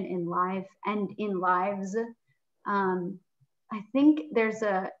variation in life and in lives, I think there's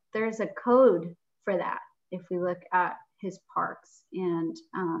a code for that if we look at his parks, and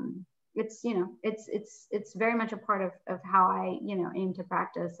it's, you know, it's very much a part of how I, you know, aim to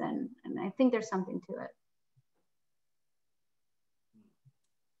practice, and I think there's something to it.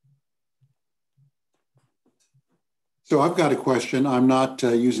 So I've got a question. I'm not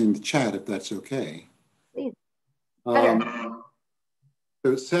using the chat, if that's okay. Please.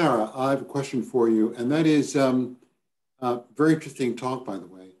 So Sara, I have a question for you, and that is very interesting talk, by the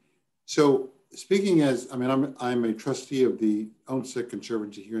way. So speaking as, I mean, I'm a trustee of the Olmsted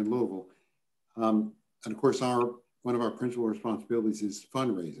Conservancy here in Louisville. And of course, one of our principal responsibilities is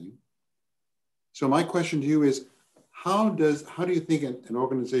fundraising. So my question to you is, how do you think an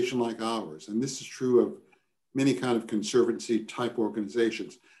organization like ours, and this is true of many kind of conservancy type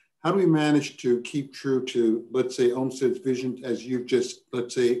organizations, how do we manage to keep true to, let's say, Olmsted's vision as you've just,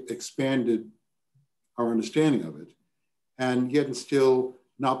 let's say, expanded our understanding of it, and yet still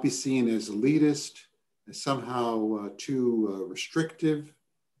not be seen as elitist, as somehow too restrictive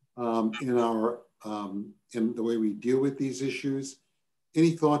in the way we deal with these issues?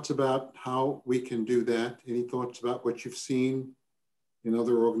 Any thoughts about how we can do that? Any thoughts about what you've seen in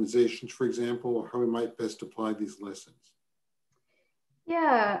other organizations, for example, or how we might best apply these lessons?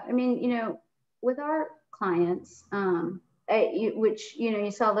 Yeah, I mean, you know, with our clients, which, you know,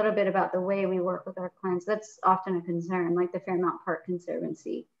 you saw a little bit about the way we work with our clients, that's often a concern, like the Fairmount Park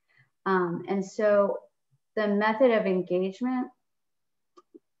Conservancy. And so the methods of engagement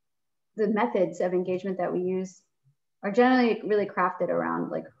that we use are generally really crafted around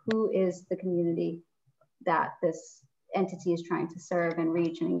like, who is the community that this entity is trying to serve and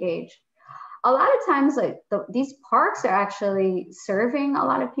reach and engage. a lot of times like these parks are actually serving a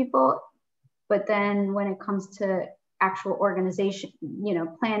lot of people, but then when it comes to actual organization, you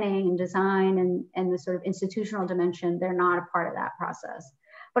know, planning and design and the sort of institutional dimension, they're not a part of that process.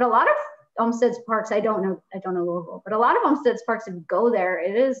 But a lot of Olmsted's parks, I don't know Louisville, but a lot of Olmsted's parks, if you go there,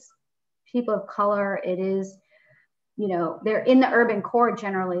 it is people of color, it is, you know, they're in the urban core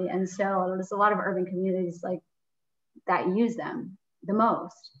generally. And so there's a lot of urban communities like that use them the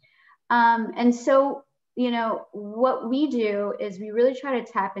most. And so, you know, what we do is we really try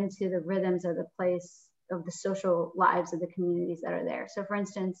to tap into the rhythms of the place, of the social lives of the communities that are there. So for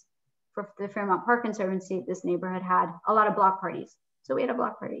instance, for the Fairmount Park Conservancy, this neighborhood had a lot of block parties. So we had a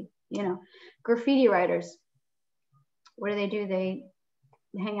block party, you know, graffiti writers. What do? They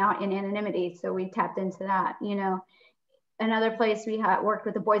hang out in anonymity. So we tapped into that, you know. Another place we had worked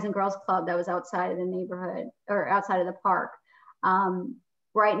with the Boys and Girls Club that was outside of the neighborhood or outside of the park.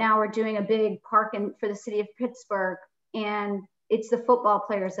 Right now we're doing a big park for the city of Pittsburgh, and it's the football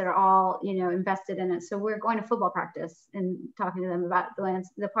players that are all, you know, invested in it. So we're going to football practice and talking to them about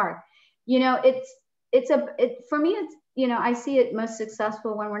the park. You know, for me, it's, you know, I see it most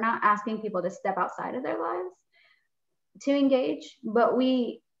successful when we're not asking people to step outside of their lives to engage, but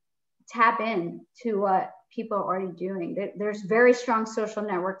we tap in to what people are already doing. There's very strong social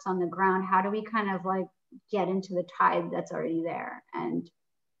networks on the ground. How do we kind of like get into the tide that's already there and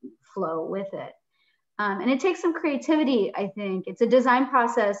flow with it? And it takes some creativity, I think. It's a design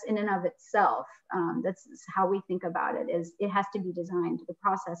process in and of itself. That's how we think about it, is it has to be designed. The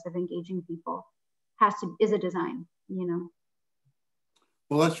process of engaging people is a design, you know.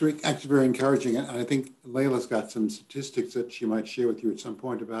 Well, that's actually very encouraging. And I think Layla's got some statistics that she might share with you at some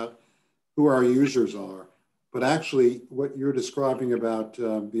point about who our users are. But actually, what you're describing about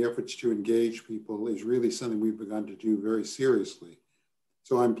the efforts to engage people is really something we've begun to do very seriously.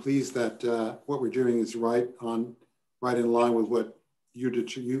 So I'm pleased that what we're doing is right in line with what you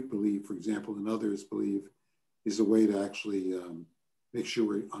believe, for example, and others believe is a way to actually make sure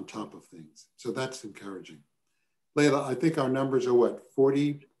we're on top of things. So that's encouraging. Layla, I think our numbers are what,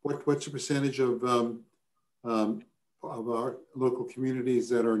 40? What's the percentage of our local communities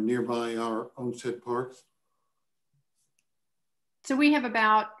that are nearby our Olmsted parks? So we have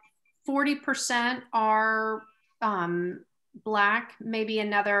about 40% are Black, maybe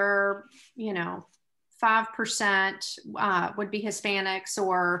another, you know, 5% would be Hispanics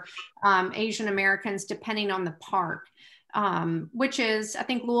or Asian Americans, depending on the park, which is, I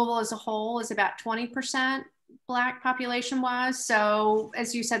think Louisville as a whole is about 20% Black population wise. So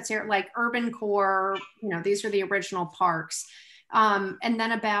as you said, Sarah, like urban core, you know, these are the original parks. And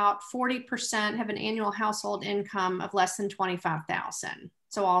then about 40% have an annual household income of less than 25,000.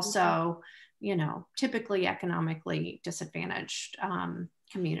 So also, you know, typically economically disadvantaged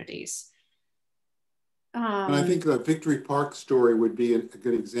communities. And I think the Victory Park story would be a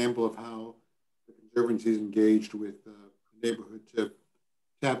good example of how the Conservancy is engaged with the neighborhood to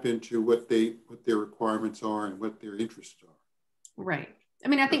tap into what their requirements are and what their interests are. Right. I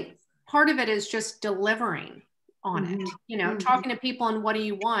mean, I think part of it is just delivering on it, you know, talking to people and what do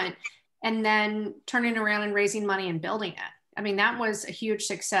you want, and then turning around and raising money and building it. I mean, that was a huge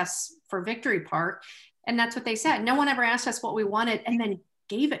success for Victory Park. And that's what they said. No one ever asked us what we wanted and then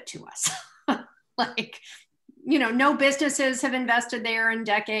gave it to us. Like, you know, no businesses have invested there in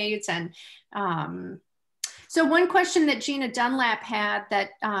decades. And so one question that Gina Dunlap had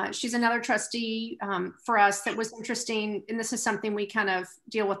that she's another trustee for us that was interesting, and this is something we kind of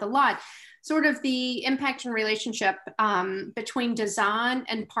deal with a lot, sort of the impact and relationship between design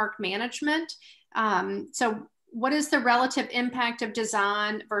and park management. So what is the relative impact of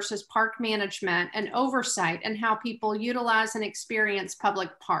design versus park management and oversight, and how people utilize and experience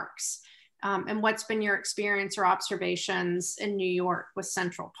public parks? And what's been your experience or observations in New York with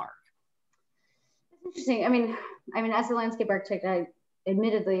Central Park? It's interesting. I mean, as a landscape architect, I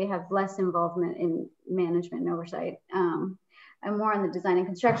admittedly have less involvement in management and oversight. I'm more on the design and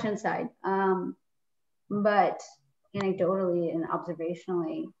construction side. But anecdotally and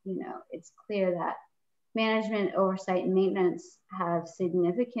observationally, you know, it's clear that management, oversight, and maintenance have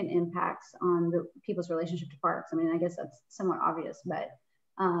significant impacts on the people's relationship to parks. I mean, I guess that's somewhat obvious, but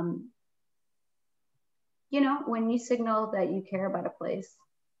you know, when you signal that you care about a place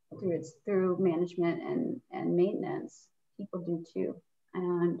through management and maintenance, people do too.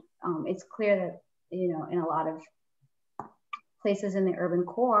 And it's clear that, you know, in a lot of places in the urban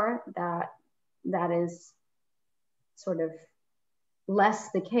core that is sort of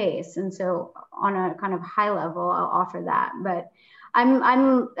less the case. And so on a kind of high level, I'll offer that. But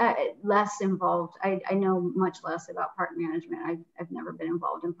I'm less involved. I know much less about park management. I've never been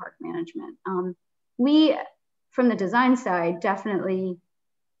involved in park management. We, from the design side, definitely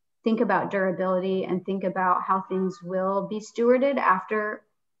think about durability and think about how things will be stewarded after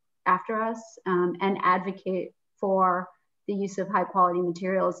us, and advocate for the use of high quality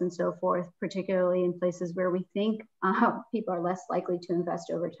materials and so forth, particularly in places where we think people are less likely to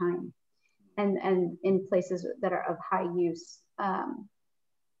invest over time, and in places that are of high use.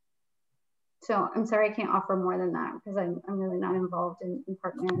 So I'm sorry I can't offer more than that because I'm really not involved in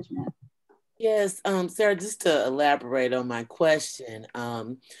park management. Yes, Sarah, just to elaborate on my question,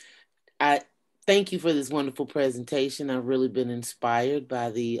 I thank you for this wonderful presentation. I've really been inspired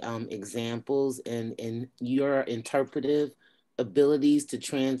by the examples and your interpretive abilities to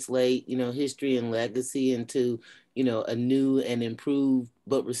translate, history and legacy into, a new and improved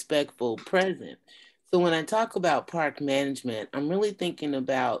but respectful present. So when I talk about park management, I'm really thinking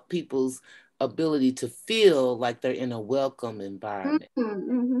about people's ability to feel like they're in a welcome environment.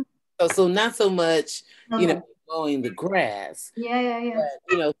 Mm-hmm. So not so much, mowing the grass. Yeah.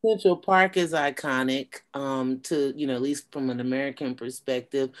 But, Central Park is iconic to, at least from an American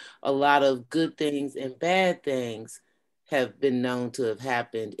perspective. A lot of good things and bad things have been known to have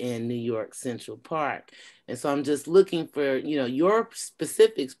happened in New York Central Park. And so I'm just looking for, your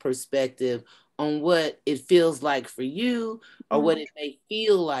specific perspective on what it feels like for you, or what it may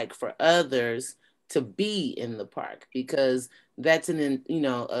feel like for others to be in the park, because that's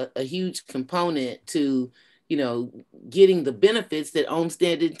a huge component to, getting the benefits that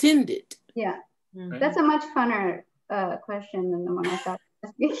Olmsted intended. Yeah, that's a much funner question than the one I thought.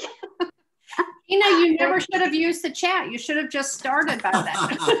 You never should have used the chat. You should have just started by that.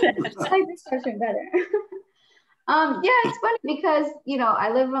 I like this question better. Yeah, it's funny because, I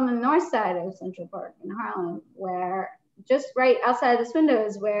live on the north side of Central Park in Harlem, where just right outside this window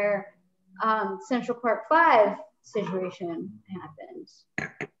is where Central Park 5 situation happened,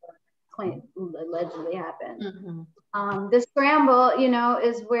 allegedly happened. Mm-hmm. The scramble,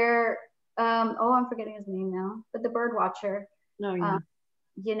 is where, I'm forgetting his name now, but the bird watcher,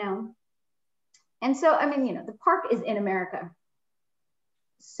 and so, the park is in America.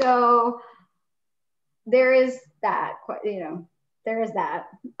 So there is that, there is that.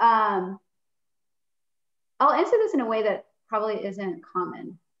 I'll answer this in a way that probably isn't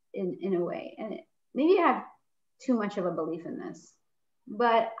common in a way. And maybe I have too much of a belief in this,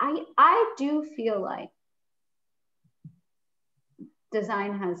 but I do feel like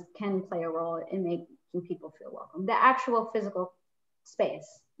design can play a role in making people feel welcome. The actual physical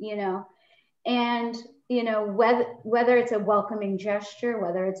space, and whether it's a welcoming gesture,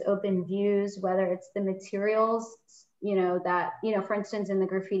 whether it's open views, whether it's the materials, that for instance in the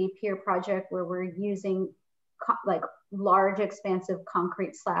Graffiti Pier project, where we're using like large expansive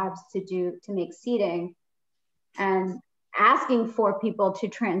concrete slabs to make seating, and asking for people to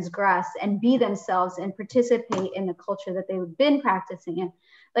transgress and be themselves and participate in the culture that they've been practicing in.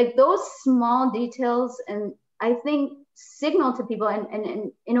 Like those small details, and I think signal to people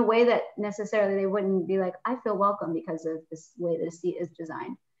and in a way that necessarily they wouldn't be like, I feel welcome because of this way the seat is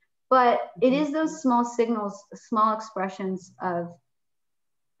designed. But it is those small signals, small expressions of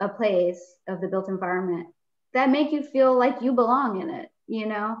a place, of the built environment, that make you feel like you belong in it,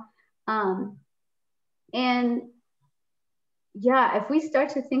 and yeah, if we start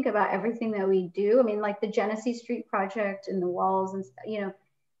to think about everything that we do, like the Genesee Street project and the walls and,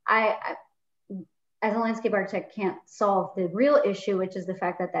 I as a landscape architect can't solve the real issue, which is the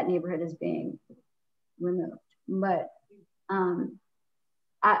fact that that neighborhood is being removed. But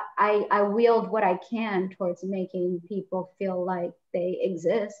I wield what I can towards making people feel like they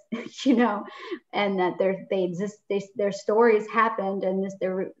exist, and that they exist. Their stories happened, and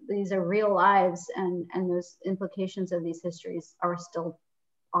these are real lives, and those implications of these histories are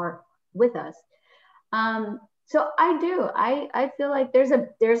with us. So I feel like there's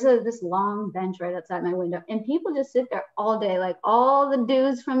this long bench right outside my window, and people just sit there all day, like all the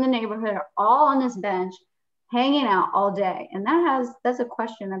dudes from the neighborhood are all on this bench, hanging out all day. And that's a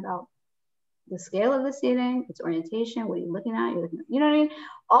question about the scale of the seating, its orientation, what are you looking at? You're looking at, you know what I mean?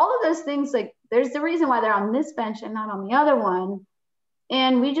 All of those things, like there's the reason why they're on this bench and not on the other one.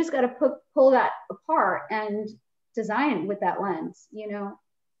 And we just got to pull that apart and design with that lens,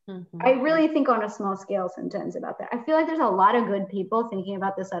 Mm-hmm. I really think on a small scale sometimes about that. I feel like there's a lot of good people thinking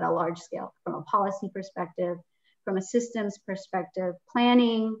about this at a large scale, from a policy perspective, from a systems perspective,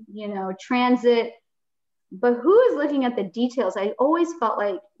 planning, transit. But who is looking at the details? I always felt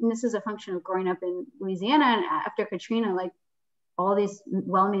like, and this is a function of growing up in Louisiana, and after Katrina, like all these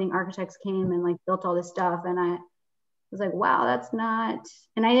well-meaning architects came and like built all this stuff. And was like, wow, that's not,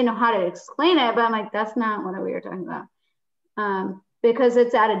 and I didn't know how to explain it, but I'm like, that's not what we were talking about. Because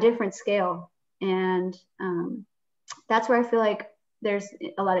it's at a different scale. And that's where I feel like there's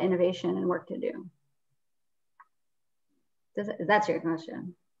a lot of innovation and work to do. That's your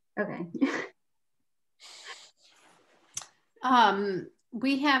question. Okay.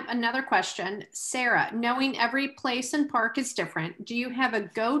 We have another question. Sarah, knowing every place and park is different, do you have a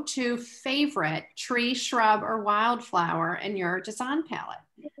go-to favorite tree, shrub, or wildflower in your design palette?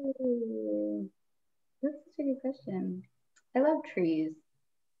 Ooh, that's such a good question. I love trees.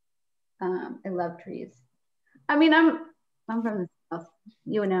 I love trees. I mean, I'm from the South,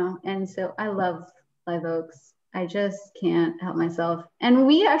 you know, and so I love live oaks. I just can't help myself. And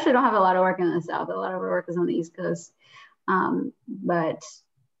we actually don't have a lot of work in the South. A lot of our work is on the East Coast. But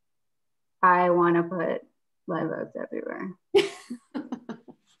I want to put live oaks everywhere.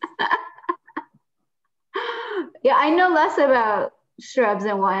 Yeah, I know less about shrubs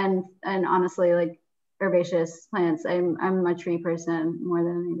and honestly, like herbaceous plants. I'm a tree person more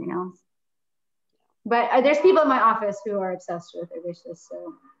than anything else. But there's people in my office who are obsessed with herbaceous,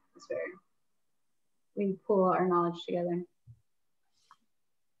 so it's fair. We pull our knowledge together.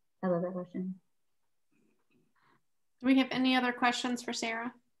 I love that question. Do we have any other questions for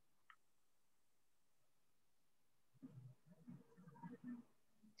Sarah?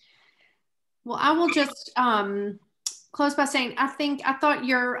 Well, I will just close by saying, I thought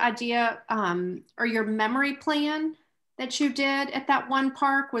your idea or your memory plan that you did at that one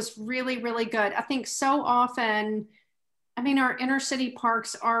park was really, really good. I think so often, I mean, our inner city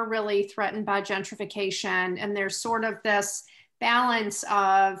parks are really threatened by gentrification, and there's sort of this balance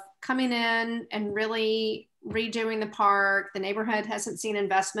of coming in and really redoing the park. The neighborhood hasn't seen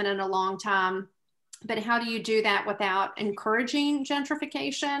investment in a long time, but how do you do that without encouraging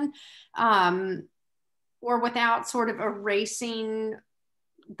gentrification or without sort of erasing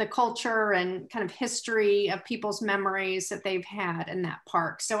the culture and kind of history of people's memories that they've had in that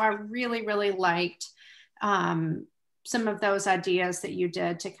park? So I really, really liked some of those ideas that you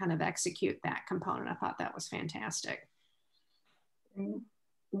did to kind of execute that component. I thought that was fantastic.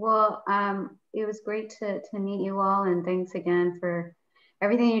 Well, it was great to meet you all, and thanks again for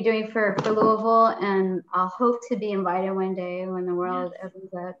everything you're doing for Louisville, and I'll hope to be invited one day when the world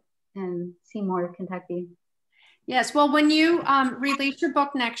opens up and see more of Kentucky. Yes, well, when you release your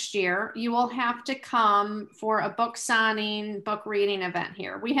book next year, you will have to come for a book signing, book reading event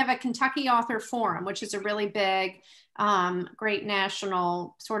here. We have a Kentucky Author Forum, which is a really big, great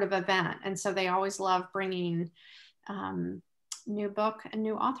national sort of event. And so they always love bringing new book and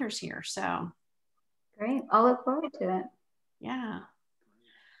new authors here. So great. I'll look forward to it. Yeah.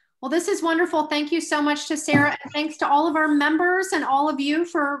 Well, this is wonderful. Thank you so much to Sarah. And thanks to all of our members and all of you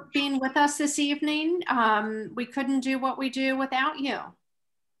for being with us this evening. We couldn't do what we do without you.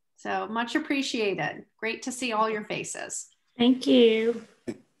 So much appreciated. Great to see all your faces. Thank you.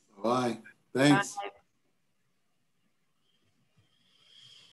 Bye. Thanks. Bye.